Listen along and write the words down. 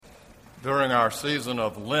During our season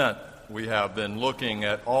of Lent, we have been looking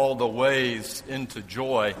at all the ways into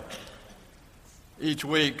joy. Each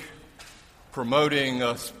week, promoting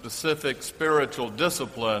a specific spiritual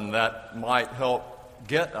discipline that might help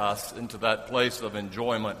get us into that place of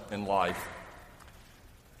enjoyment in life.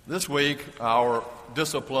 This week, our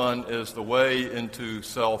discipline is the way into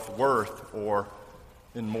self-worth, or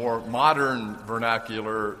in more modern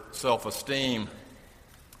vernacular, self-esteem.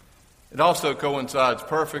 It also coincides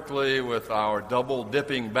perfectly with our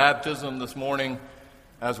double-dipping baptism this morning,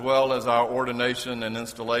 as well as our ordination and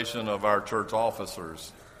installation of our church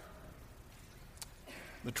officers.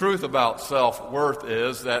 The truth about self-worth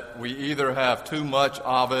is that we either have too much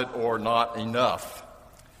of it or not enough.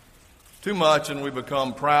 Too much and we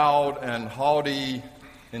become proud and haughty,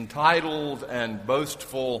 entitled and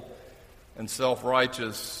boastful and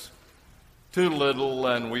self-righteous. Too little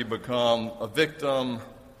and we become a victim,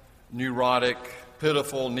 neurotic,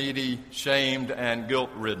 pitiful, needy, shamed, and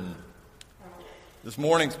guilt-ridden. This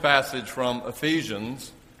morning's passage from Ephesians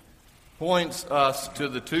points us to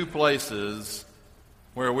the two places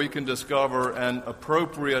where we can discover an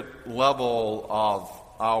appropriate level of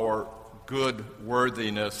our good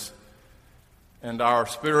worthiness, and our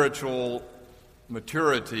spiritual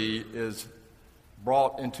maturity is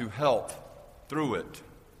brought into health through it.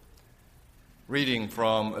 Reading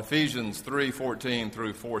from Ephesians 3:14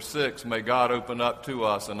 through 4:6, may God open up to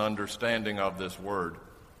us an understanding of this word.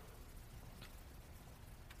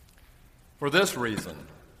 For this reason,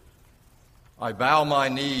 I bow my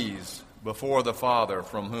knees before the Father,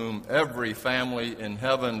 from whom every family in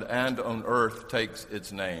heaven and on earth takes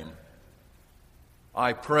its name.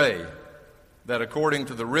 I pray that according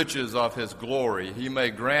to the riches of his glory, he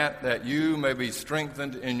may grant that you may be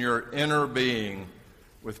strengthened in your inner being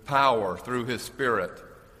with power through his Spirit,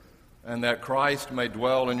 and that Christ may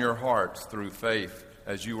dwell in your hearts through faith,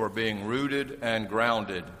 as you are being rooted and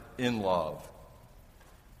grounded in love.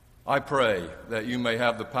 I pray that you may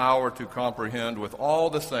have the power to comprehend with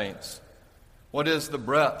all the saints what is the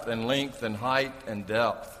breadth and length and height and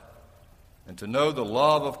depth, and to know the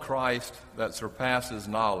love of Christ that surpasses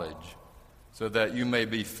knowledge, so that you may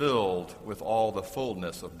be filled with all the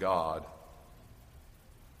fullness of God.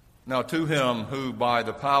 Now to him who by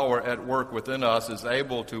the power at work within us is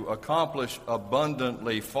able to accomplish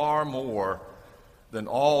abundantly far more than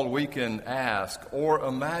all we can ask or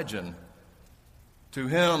imagine, to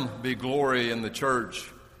him be glory in the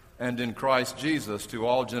church and in Christ Jesus to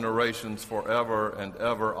all generations forever and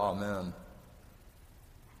ever. Amen.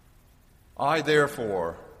 I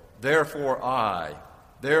therefore I,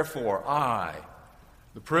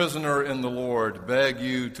 the prisoner in the Lord, beg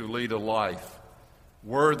you to lead a life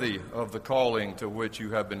worthy of the calling to which you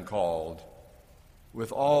have been called,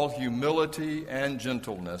 with all humility and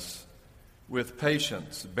gentleness, with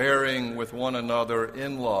patience, bearing with one another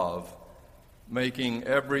in love, making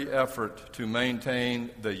every effort to maintain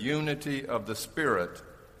the unity of the Spirit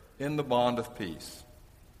in the bond of peace.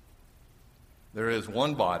 There is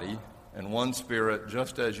one body and one Spirit,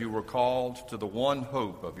 just as you were called to the one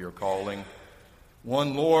hope of your calling,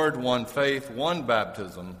 one Lord, one faith, one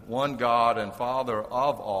baptism, one God and Father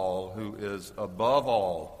of all, who is above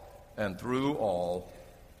all and through all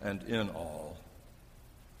and in all.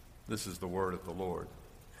 This is the word of the Lord.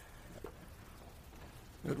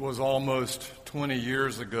 It was almost 20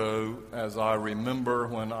 years ago, as I remember,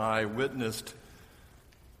 when I witnessed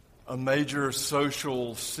a major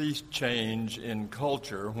social sea change in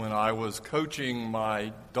culture when I was coaching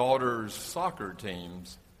my daughter's soccer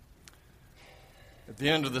teams. At the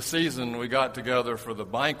end of the season, we got together for the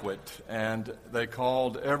banquet, and they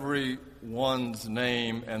called everyone's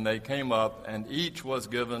name, and they came up, and each was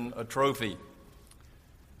given a trophy.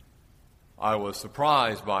 I was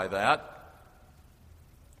surprised by that.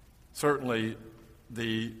 Certainly,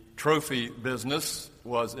 the trophy business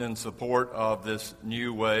was in support of this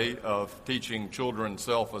new way of teaching children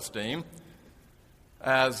self-esteem,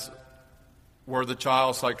 as were the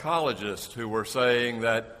child psychologists who were saying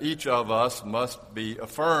that each of us must be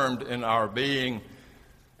affirmed in our being,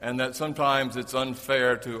 and that sometimes it's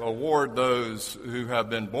unfair to award those who have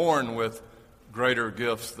been born with greater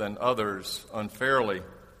gifts than others unfairly.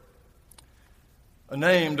 A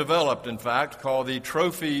name developed, in fact, called the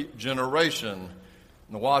Trophy Generation.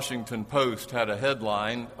 The Washington Post had a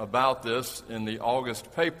headline about this in the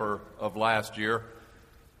August paper of last year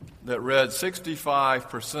that read,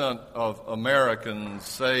 65% of Americans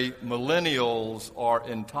say millennials are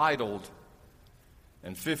entitled,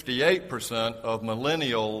 and 58% of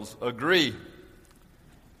millennials agree.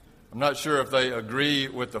 I'm not sure if they agree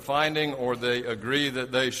with the finding or they agree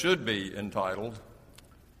that they should be entitled.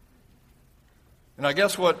 And I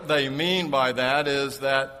guess what they mean by that is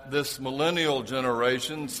that this millennial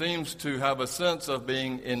generation seems to have a sense of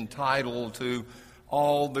being entitled to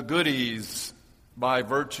all the goodies by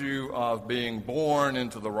virtue of being born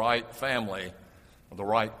into the right family, or the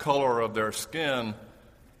right color of their skin,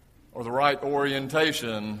 or the right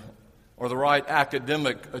orientation, or the right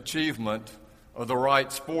academic achievement, or the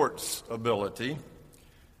right sports ability.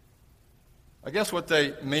 I guess what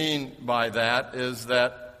they mean by that is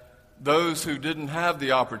that those who didn't have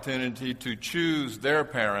the opportunity to choose their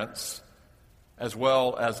parents as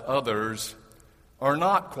well as others are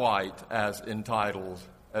not quite as entitled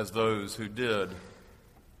as those who did.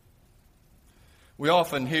 We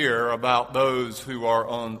often hear about those who are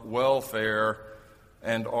on welfare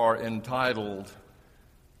and are entitled,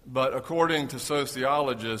 but according to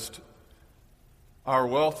sociologists, our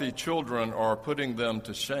wealthy children are putting them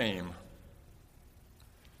to shame.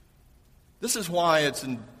 This is why it's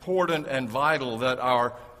important and vital that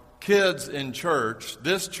our kids in church,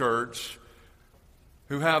 this church,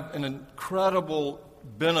 who have an incredible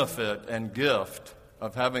benefit and gift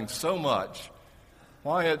of having so much,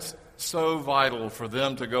 why it's so vital for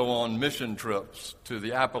them to go on mission trips to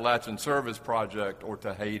the Appalachian Service Project or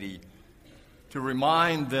to Haiti, to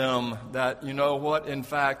remind them that, you know what, in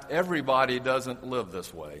fact, everybody doesn't live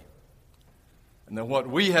this way. And that what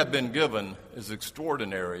we have been given is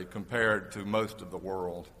extraordinary compared to most of the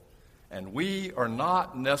world. And we are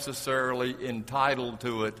not necessarily entitled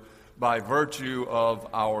to it by virtue of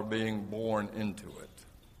our being born into it.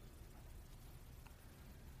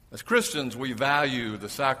 As Christians, we value the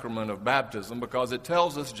sacrament of baptism because it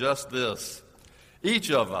tells us just this.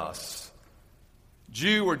 Each of us,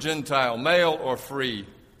 Jew or Gentile, male or free,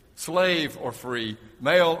 slave or free,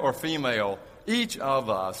 male or female, each of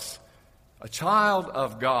us, a child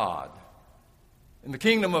of God. In the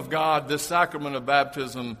kingdom of God, this sacrament of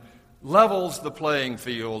baptism levels the playing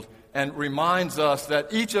field and reminds us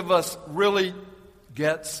that each of us really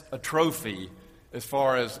gets a trophy as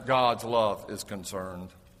far as God's love is concerned.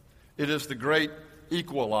 It is the great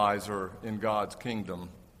equalizer in God's kingdom.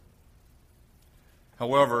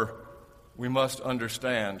 However, we must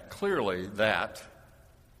understand clearly that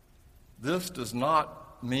this does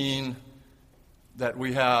not mean that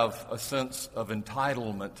we have a sense of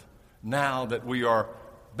entitlement now that we are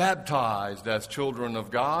baptized as children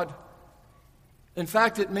of God. In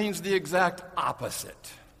fact, it means the exact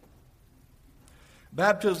opposite.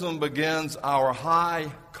 Baptism begins our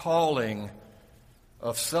high calling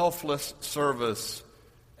of selfless service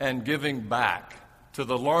and giving back to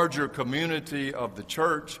the larger community of the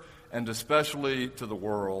church and especially to the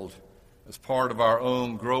world as part of our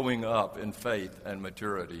own growing up in faith and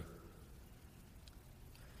maturity.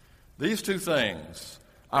 These two things,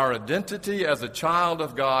 our identity as a child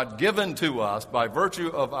of God given to us by virtue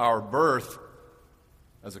of our birth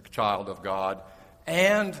as a child of God,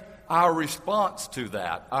 and our response to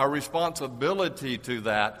that, our responsibility to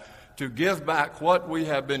that, to give back what we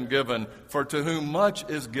have been given, for to whom much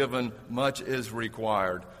is given, much is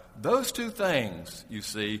required. Those two things, you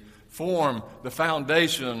see, form the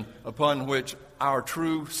foundation upon which our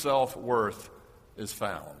true self-worth is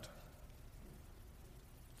found.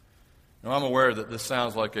 Now, I'm aware that this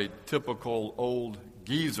sounds like a typical old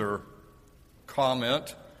geezer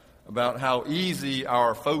comment about how easy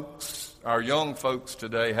our young folks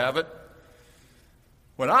today have it.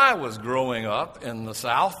 When I was growing up in the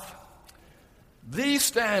South, the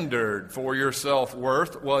standard for your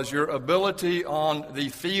self-worth was your ability on the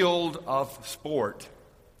field of sport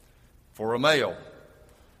for a male.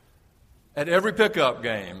 At every pickup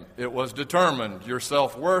game, it was determined your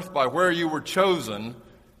self-worth by where you were chosen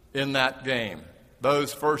in that game.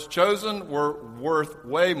 Those first chosen were worth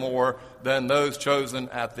way more than those chosen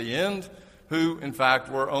at the end, who, in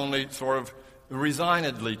fact, were only sort of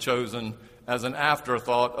resignedly chosen as an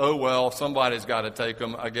afterthought. Oh, well, somebody's got to take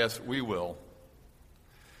them. I guess we will.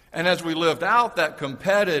 And as we lived out that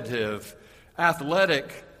competitive,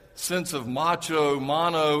 athletic sense of macho,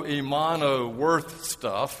 mano y mano worth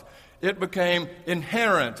stuff, it became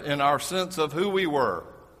inherent in our sense of who we were.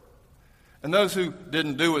 And those who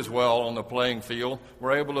didn't do as well on the playing field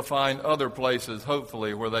were able to find other places,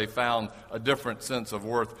 hopefully, where they found a different sense of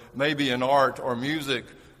worth, maybe in art or music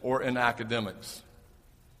or in academics.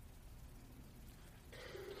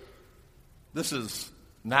 This is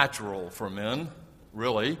natural for men,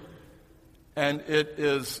 really, and it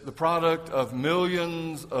is the product of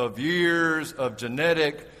millions of years of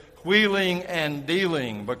genetic wheeling and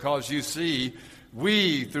dealing, because you see,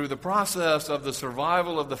 we, through the process of the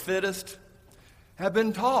survival of the fittest, have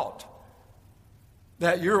been taught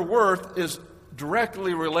that your worth is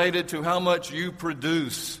directly related to how much you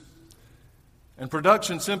produce. And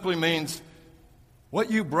production simply means what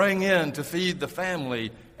you bring in to feed the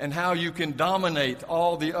family and how you can dominate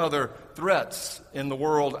all the other threats in the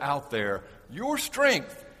world out there. Your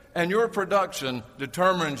strength and your production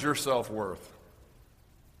determines your self-worth.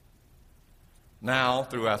 Now,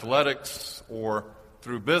 through athletics or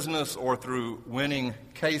through business or through winning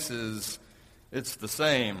cases, it's the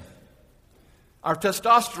same. Our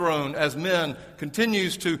testosterone as men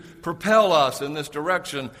continues to propel us in this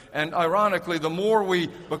direction, and ironically, the more we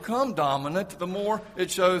become dominant, the more it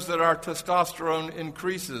shows that our testosterone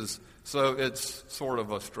increases. So it's sort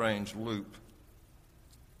of a strange loop.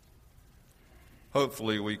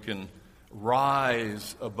 Hopefully we can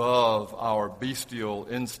rise above our bestial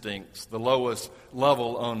instincts, the lowest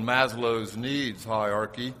level on Maslow's needs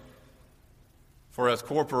hierarchy. For as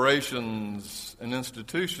corporations and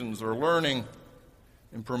institutions are learning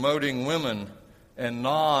in promoting women and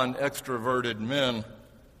non-extroverted men,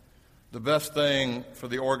 the best thing for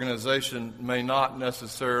the organization may not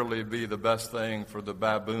necessarily be the best thing for the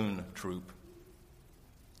baboon troop.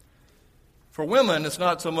 For women, it's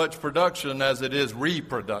not so much production as it is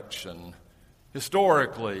reproduction,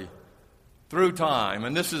 historically, through time.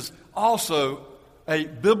 And this is also a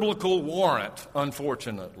biblical warrant,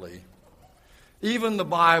 unfortunately. Even the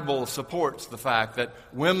Bible supports the fact that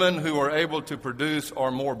women who are able to produce are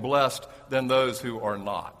more blessed than those who are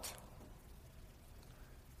not.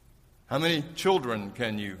 How many children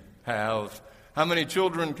can you have? How many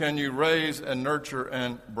children can you raise and nurture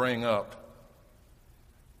and bring up?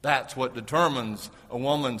 That's what determines a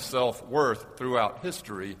woman's self-worth throughout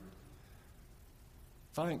history.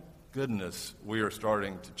 Thank goodness we are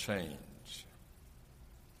starting to change.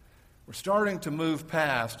 We're starting to move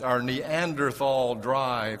past our Neanderthal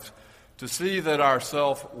drive to see that our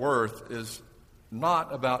self-worth is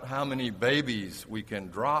not about how many babies we can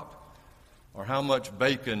drop or how much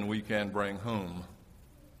bacon we can bring home.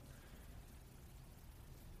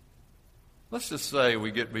 Let's just say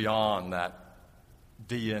we get beyond that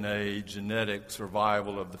DNA, genetic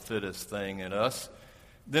survival of the fittest thing in us,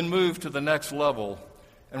 then move to the next level,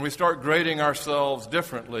 and we start grading ourselves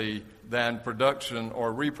differently than production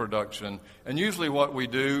or reproduction. And usually what we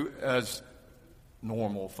do as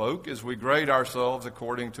normal folk is we grade ourselves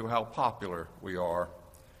according to how popular we are.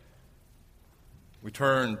 We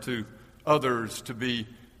turn to others to be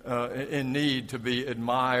in need to be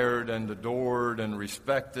admired and adored and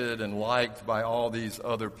respected and liked by all these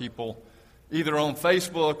other people, either on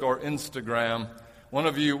Facebook or Instagram. One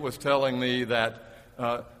of you was telling me that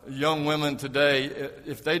young women today,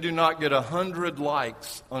 if they do not get 100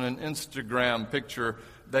 likes on an Instagram picture,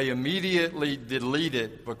 they immediately delete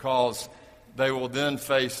it because they will then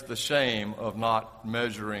face the shame of not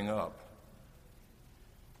measuring up.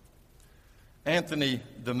 Anthony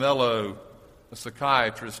DeMello, a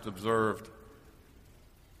psychiatrist, observed,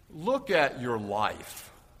 "Look at your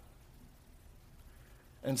life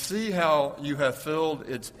and see how you have filled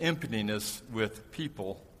its emptiness with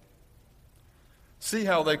people. See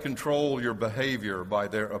how they control your behavior by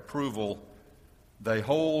their approval. They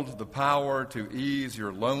hold the power to ease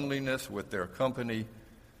your loneliness with their company,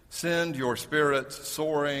 send your spirits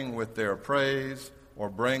soaring with their praise,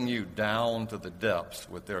 or bring you down to the depths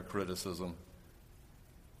with their criticism.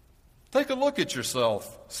 Take a look at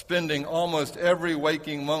yourself, spending almost every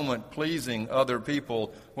waking moment pleasing other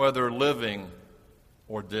people, whether living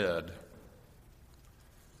or dead.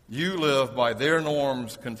 You live by their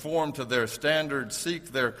norms, conform to their standards,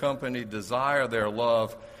 seek their company, desire their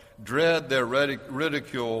love, dread their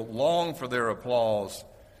ridicule, long for their applause,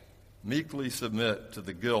 meekly submit to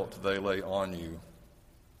the guilt they lay on you."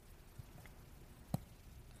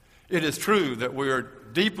 It is true that we are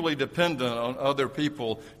deeply dependent on other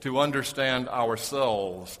people to understand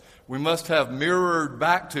ourselves. We must have mirrored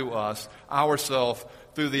back to us ourselves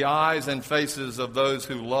through the eyes and faces of those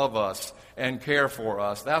who love us and care for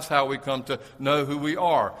us. That's how we come to know who we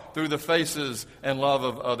are, through the faces and love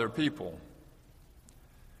of other people.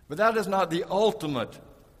 But that is not the ultimate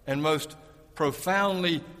and most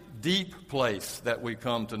profoundly deep place that we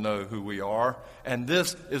come to know who we are, and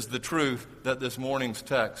this is the truth that this morning's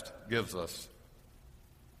text gives us.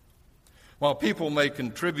 While people may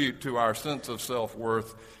contribute to our sense of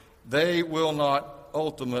self-worth, they will not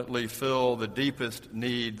ultimately fill the deepest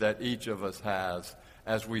need that each of us has.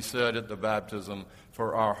 As we said at the baptism,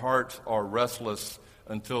 for our hearts are restless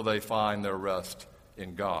until they find their rest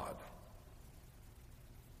in God.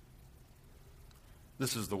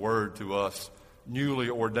 This is the word to us newly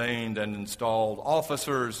ordained and installed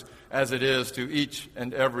officers, as it is to each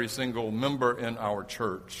and every single member in our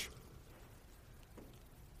church.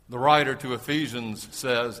 The writer to Ephesians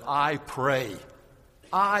says, I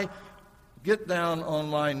get down on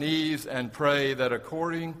my knees and pray that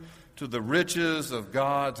according to the riches of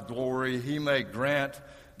God's glory, he may grant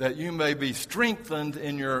that you may be strengthened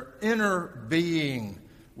in your inner being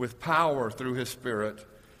with power through his Spirit,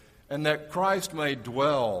 and that Christ may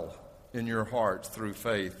dwell in your hearts through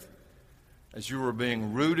faith, as you are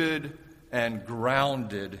being rooted and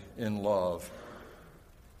grounded in love.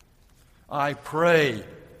 I pray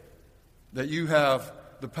that you have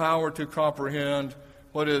the power to comprehend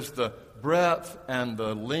what is the breadth and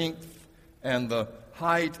the length and the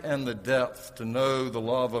height and the depth, to know the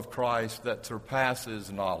love of Christ that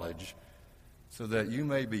surpasses knowledge, so that you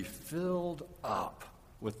may be filled up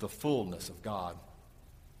with the fullness of God.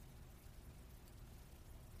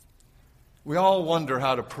 We all wonder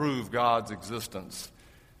how to prove God's existence.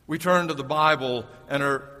 We turn to the Bible and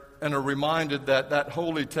are reminded that that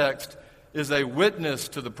holy text is a witness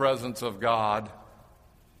to the presence of God,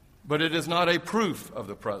 but it is not a proof of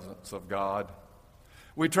the presence of God.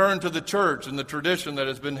 We turn to the church and the tradition that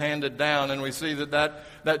has been handed down, and we see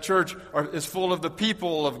that church is full of the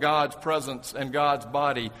people of God's presence and God's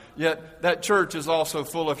body, yet that church is also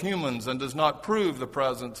full of humans and does not prove the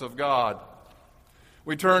presence of God.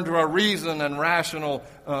 We turn to our reason and rational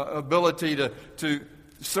ability to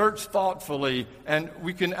search thoughtfully, and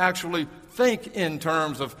we can actually think in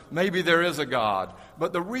terms of maybe there is a God.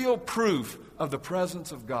 But the real proof of the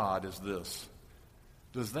presence of God is this: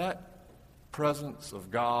 does that presence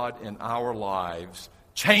of God in our lives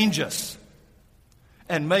change us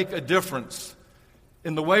and make a difference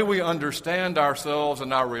in the way we understand ourselves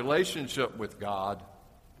and our relationship with God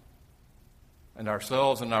and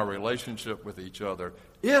ourselves and our relationship with each other?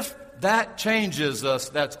 If that changes us,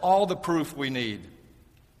 that's all the proof we need.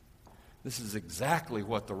 This is exactly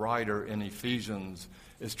what the writer in Ephesians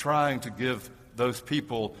is trying to give those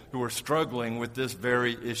people who are struggling with this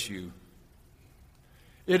very issue.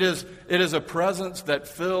 It is a presence that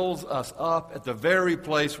fills us up at the very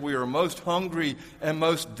place we are most hungry and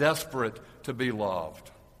most desperate to be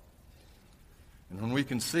loved. And when we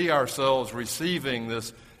can see ourselves receiving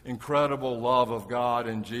this incredible love of God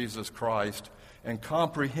in Jesus Christ and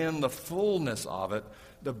comprehend the fullness of it,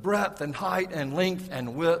 the breadth and height and length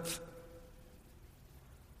and width,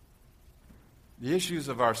 the issues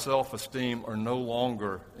of our self-esteem are no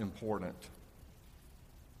longer important.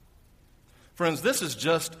 Friends, this is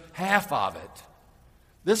just half of it.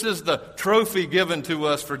 This is the trophy given to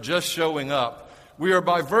us for just showing up. We are,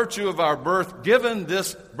 by virtue of our birth, given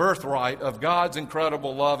this birthright of God's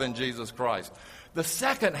incredible love in Jesus Christ. The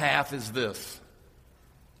second half is this: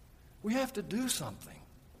 we have to do something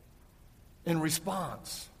in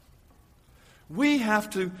response. We have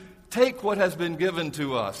to take what has been given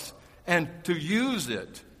to us and to use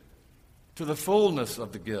it to the fullness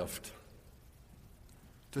of the gift.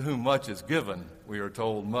 To whom much is given, we are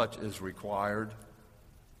told, much is required.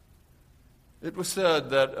 It was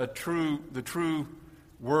said that the true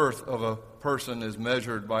worth of a person is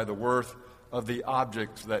measured by the worth of the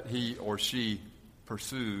objects that he or she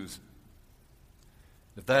pursues.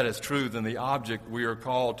 If that is true, then the object we are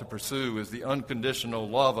called to pursue is the unconditional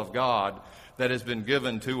love of God that has been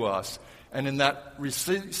given to us. And in that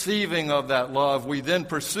receiving of that love, we then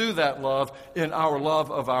pursue that love in our love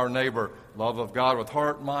of our neighbor. Love of God with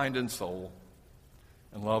heart, mind, and soul.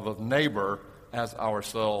 And love of neighbor as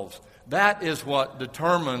ourselves. That is what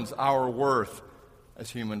determines our worth as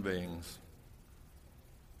human beings.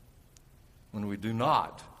 When we do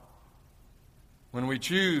not, when we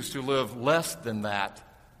choose to live less than that,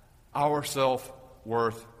 our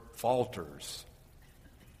self-worth falters.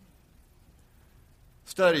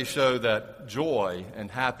 Studies show that joy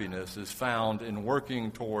and happiness is found in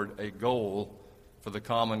working toward a goal for the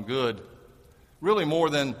common good. Really, more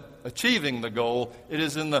than achieving the goal, it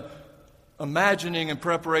is in the imagining and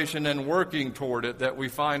preparation and working toward it that we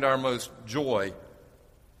find our most joy.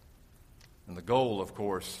 And the goal, of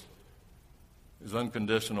course, is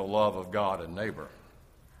unconditional love of God and neighbor.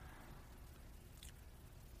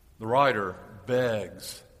 The writer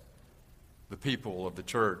begs the people of the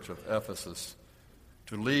church of Ephesus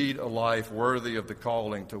to lead a life worthy of the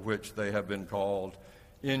calling to which they have been called,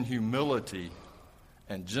 in humility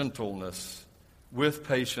and gentleness, with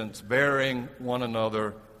patience, bearing one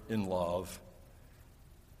another in love.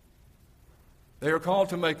 They are called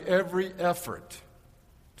to make every effort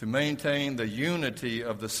to maintain the unity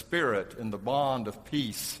of the Spirit in the bond of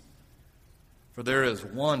peace. For there is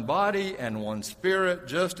one body and one Spirit,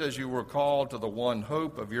 just as you were called to the one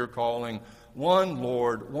hope of your calling, one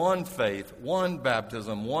Lord, one faith, one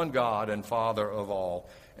baptism, one God and Father of all.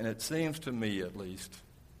 And it seems to me, at least,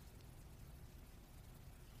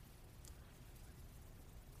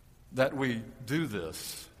 that we do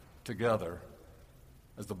this together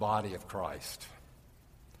as the body of Christ.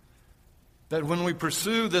 That when we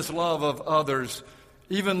pursue this love of others,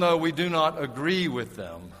 even though we do not agree with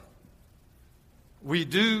them, we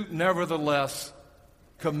do nevertheless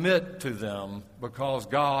commit to them because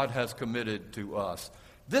God has committed to us.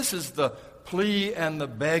 This is the plea and the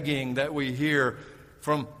begging that we hear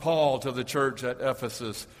from Paul to the church at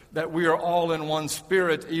Ephesus, that we are all in one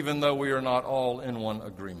spirit, even though we are not all in one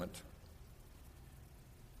agreement.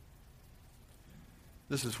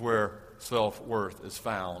 This is where self-worth is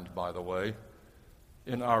found, by the way,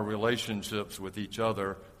 in our relationships with each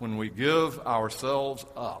other, when we give ourselves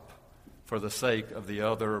up for the sake of the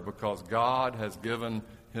other, because God has given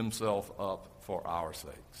himself up for our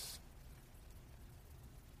sakes.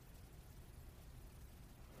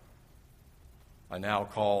 I now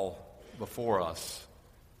call before us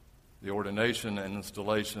the ordination and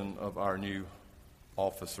installation of our new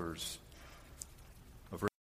officers.